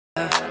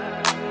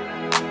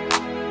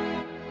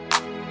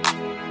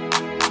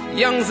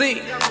Young Zeey.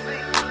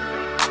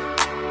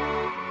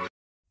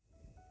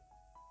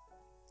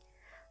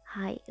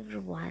 Hi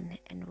everyone,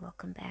 and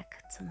welcome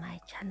back to my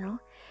channel.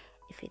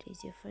 If it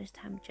is your first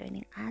time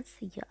joining us,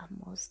 you are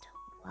most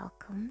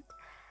welcomed.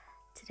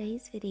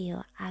 Today's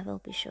video, I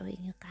will be showing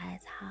you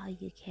guys how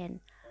you can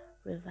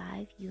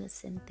revive your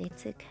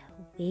synthetic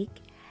wig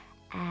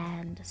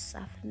and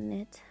soften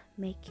it,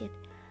 make it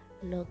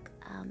look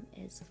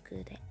as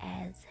good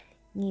as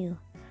new,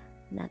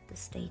 not the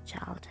stay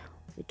child.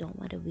 We don't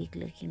want a wig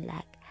looking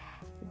like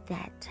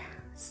that.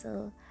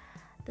 So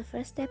the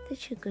first step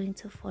that you're going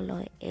to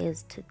follow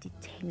is to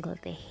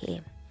detangle the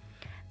hair.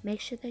 Make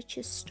sure that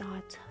you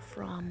start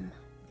from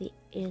the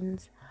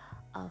ends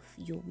of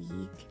your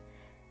wig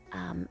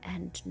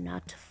and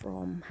not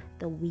from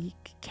the wig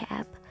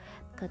cap,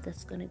 because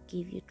that's going to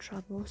give you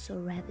trouble. So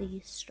rather you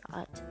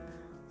start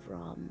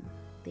from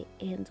the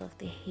ends of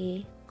the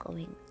hair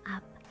going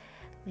up.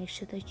 Make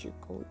sure that you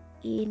go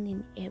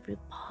in every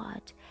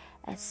part,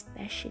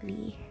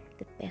 especially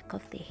the back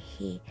of the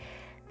hair.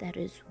 That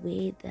is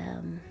where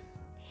the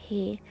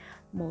hair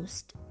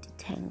most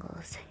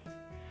detangles,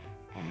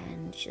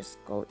 and just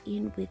go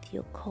in with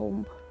your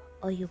comb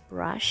or your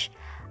brush.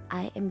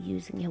 I am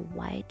using a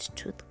white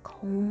tooth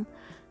comb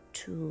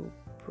to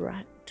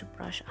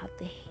brush out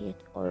the hair,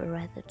 or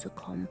rather to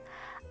comb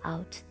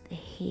out the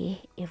hair,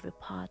 every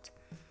part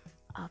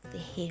of the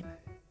hair.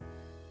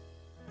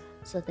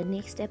 So the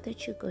next step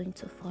that you're going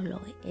to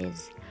follow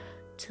is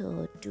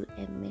to do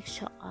a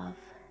mixture of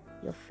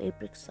your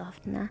fabric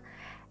softener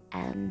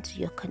and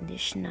your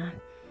conditioner.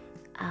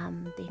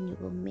 Then you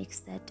will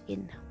mix that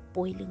in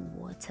boiling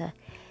water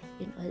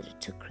in order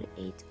to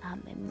create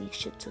a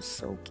mixture to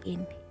soak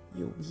in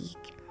your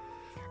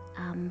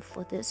wig.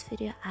 For this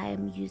video, I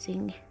am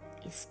using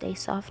a Stay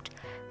Soft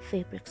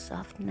fabric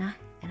softener,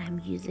 and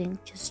I'm using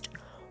just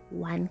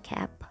 1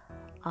 cap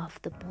of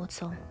the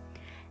bottle,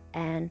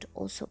 and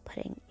also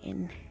putting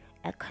in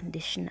a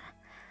conditioner.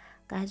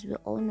 Guys, we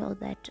all know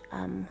that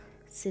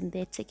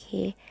synthetic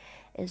hair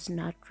is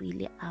not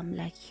really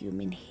like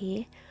human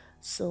hair,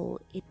 so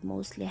it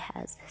mostly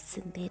has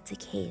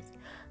synthetic hairs.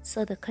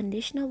 So the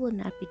conditioner will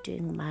not be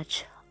doing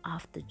much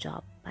of the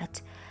job,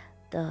 but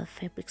the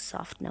fabric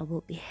softener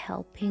will be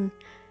helping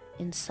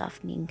in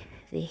softening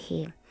the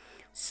hair.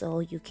 So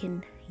you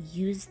can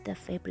use the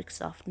fabric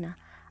softener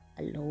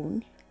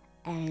alone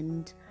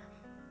and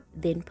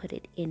then put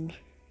it in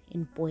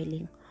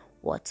boiling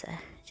water.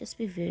 Just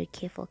be very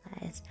careful,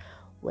 guys,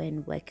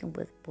 when working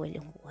with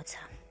boiling water.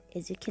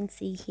 As you can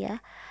see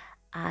here,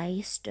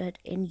 I stirred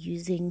in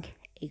using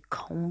a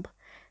comb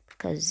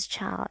because,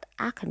 child,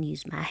 I can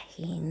use my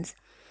hands.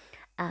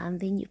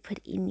 Then you put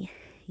in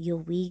your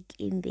wig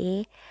in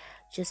there.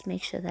 Just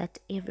make sure that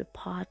every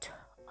part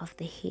of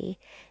the hair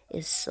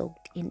is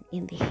soaked in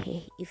the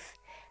hair. If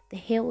the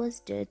hair was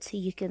dirty,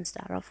 you can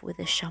start off with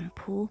a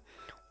shampoo,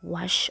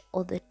 wash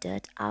all the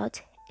dirt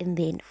out, and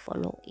then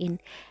follow in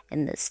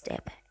this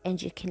step.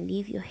 And you can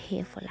leave your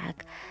hair for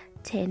like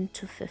 10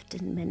 to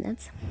 15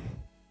 minutes,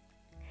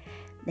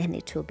 then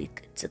it will be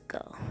good to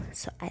go.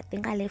 So I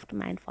think I left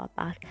mine for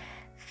about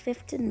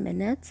 15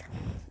 minutes,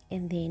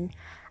 and then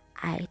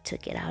I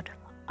took it out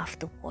of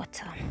the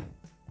water.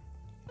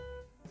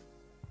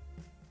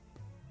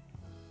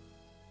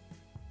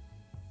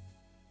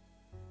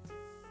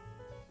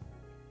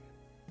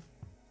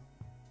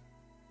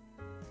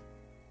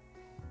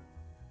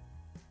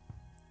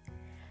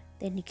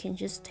 Then you can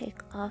just take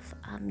off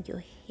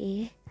your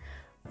hair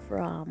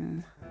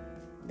from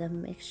the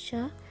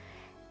mixture,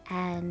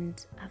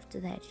 and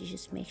after that you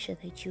just make sure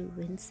that you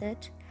rinse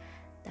it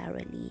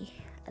thoroughly.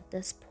 At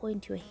this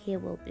point your hair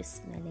will be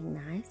smelling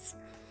nice,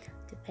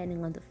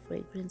 depending on the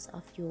fragrance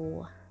of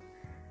your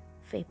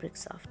fabric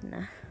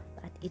softener,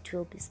 but it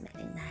will be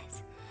smelling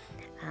nice.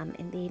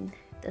 And then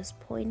at this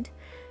point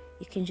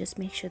you can just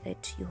make sure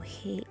that your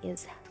hair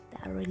is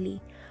thoroughly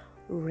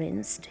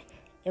rinsed.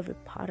 Every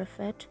part of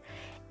it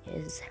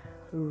is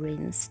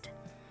rinsed,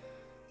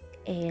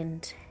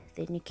 and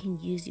then you can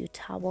use your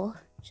towel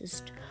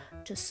just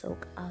to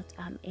soak out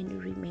any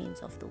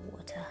remains of the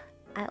water.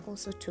 I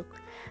also took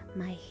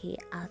my hair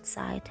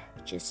outside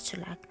just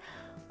to like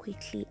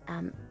quickly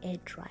air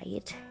dry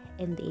it,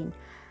 and then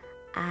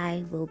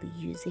I will be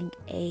using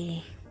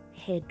a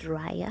hair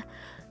dryer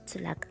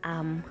to like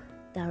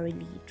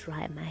thoroughly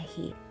dry my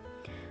hair.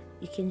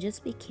 You can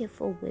just be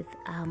careful with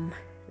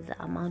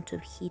the amount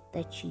of heat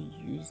that you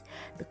use,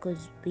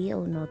 because we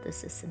all know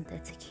this is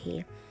synthetic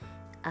hair.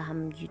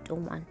 You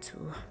don't want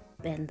to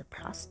burn the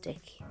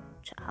plastic,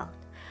 child,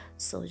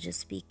 so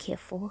just be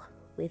careful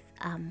with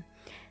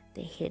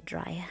the hair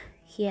dryer.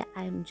 Here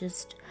I'm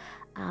just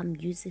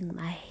using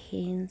my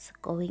hands,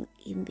 going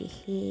in the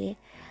hair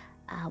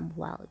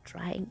while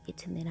drying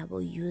it, and then I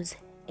will use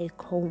a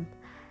comb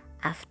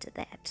after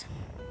that.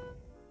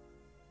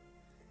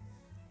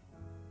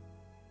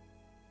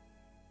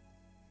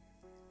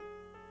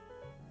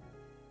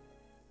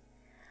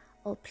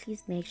 Oh,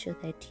 please make sure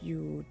that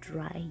you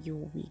dry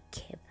your wig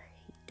cap.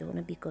 You don't want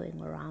to be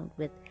going around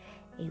with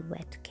a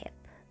wet cap,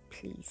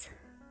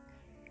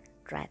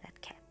 dry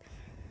that cap.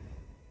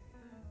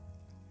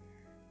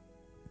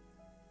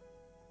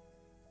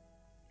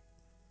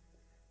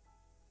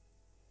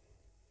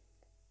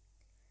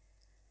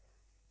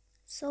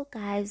 So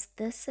guys,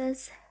 this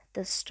is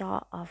the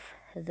star of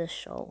the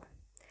show.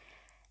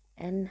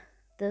 And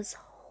this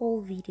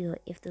whole video,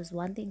 if there's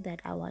one thing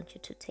that I want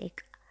you to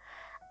take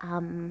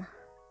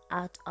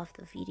out of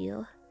the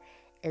video,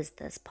 is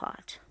this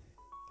part.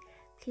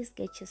 Please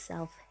get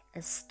yourself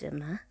a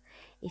stimmer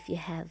if you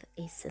have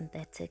a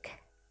synthetic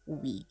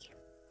wig.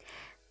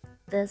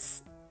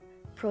 This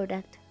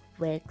product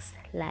works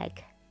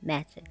like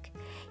magic.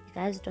 You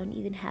guys don't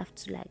even have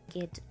to like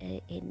get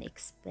an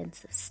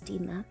expensive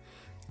steamer.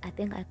 I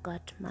think I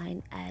got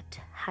mine at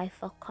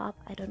Hi-Fi Cop.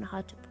 I don't know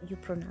how you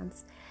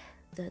pronounce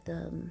the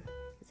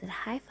is it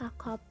Hi-Fi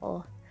Cop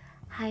or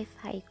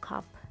Hi-Fi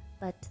Cop,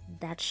 but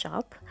that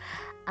shop.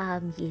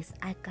 Yes,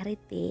 I got it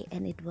there,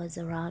 and it was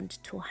around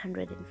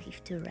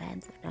 250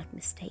 rands if not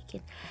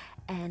mistaken.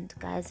 And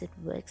guys, it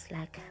works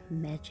like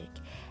magic.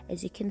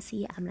 As you can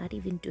see, I'm not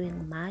even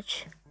doing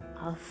much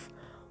of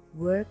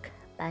work,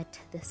 but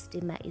the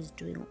steamer is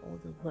doing all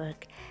the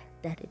work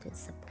that it is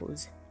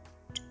supposed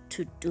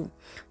to do.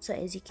 So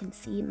as you can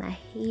see, my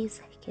hair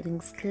is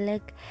getting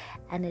slick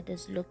and it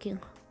is looking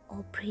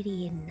all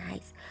pretty and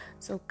nice.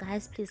 So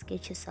guys, please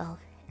get yourself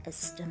a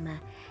steamer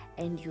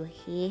and your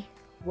hair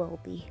will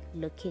be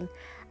looking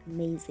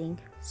amazing,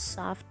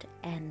 soft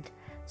and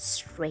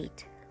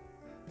straight.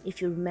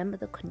 If you remember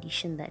the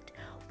condition that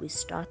we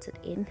started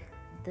in,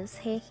 this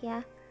hair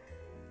here,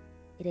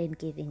 it ain't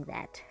giving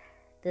that.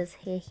 This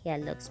hair here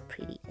looks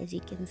pretty. As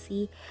you can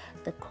see,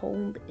 the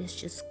comb is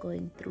just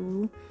going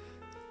through.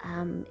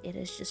 It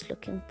is just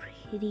looking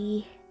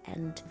pretty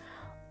and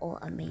all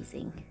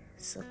amazing.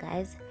 So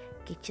guys,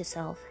 get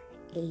yourself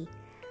a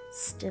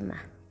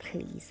steamer,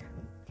 please.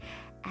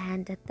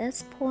 And at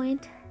this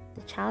point,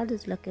 the child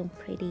is looking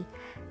pretty.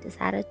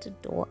 Decided to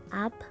doll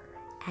up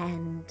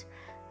and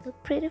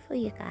look pretty for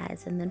you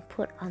guys, and then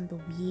put on the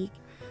wig.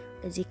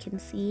 As you can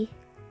see,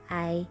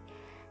 I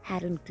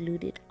hadn't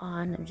glued it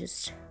on. I'm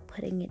just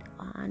putting it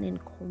on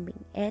and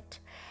combing it.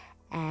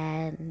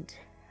 And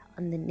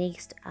on the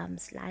next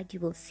slide, you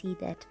will see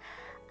that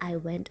I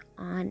went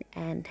on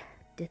and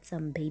did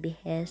some baby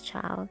hairs,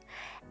 child,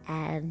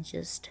 and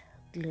just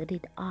glued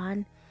it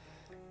on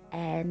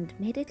and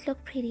made it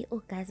look pretty.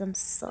 Oh guys, I'm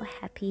so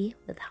happy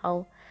with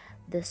how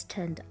this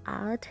turned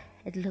out.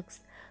 It looks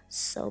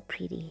so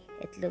pretty.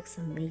 It looks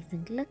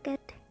amazing. Look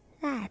at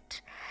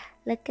that.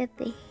 Look at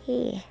the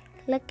hair.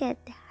 Look at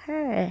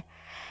her.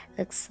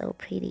 Looks so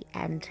pretty,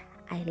 and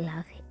I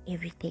love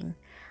everything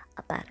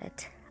about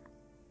it.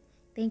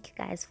 Thank you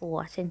guys for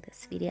watching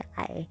this video.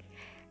 I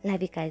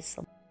love you guys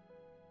so much.